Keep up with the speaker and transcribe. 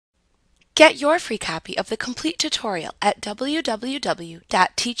Get your free copy of the complete tutorial at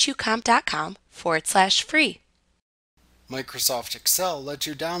www.teachucomp.com/free. Microsoft Excel lets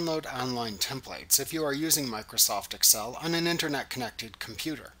you download online templates if you are using Microsoft Excel on an internet-connected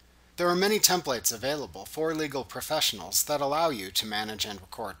computer. There are many templates available for legal professionals that allow you to manage and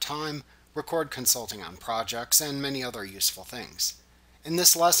record time, record consulting on projects, and many other useful things. In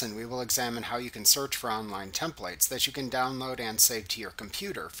this lesson, we will examine how you can search for online templates that you can download and save to your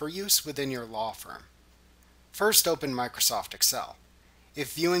computer for use within your law firm. First, open Microsoft Excel.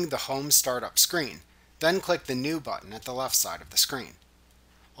 If viewing the Home Startup screen, then click the New button at the left side of the screen.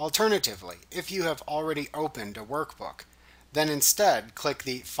 Alternatively, if you have already opened a workbook, then instead click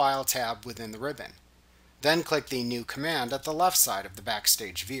the File tab within the ribbon. Then click the New command at the left side of the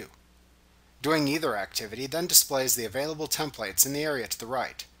Backstage view. Doing either activity then displays the available templates in the area to the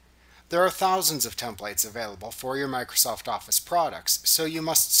right. There are thousands of templates available for your Microsoft Office products, so you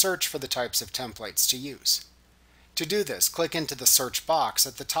must search for the types of templates to use. To do this, click into the search box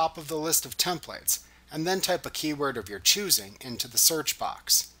at the top of the list of templates, and then type a keyword of your choosing into the search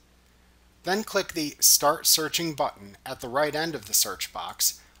box. Then click the Start Searching button at the right end of the search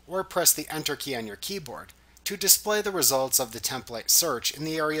box, or press the Enter key on your keyboard to display the results of the template search in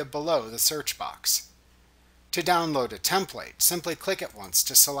the area below the search box. To download a template, simply click it once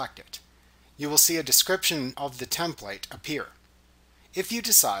to select it. You will see a description of the template appear. If you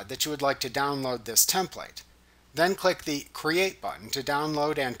decide that you would like to download this template, then click the Create button to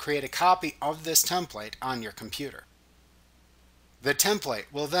download and create a copy of this template on your computer. The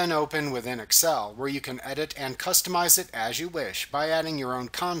template will then open within Excel, where you can edit and customize it as you wish by adding your own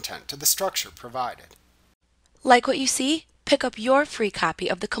content to the structure provided. Like what you see? Pick up your free copy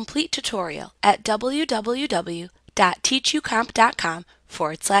of the complete tutorial at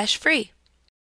www.teachucomp.com/free.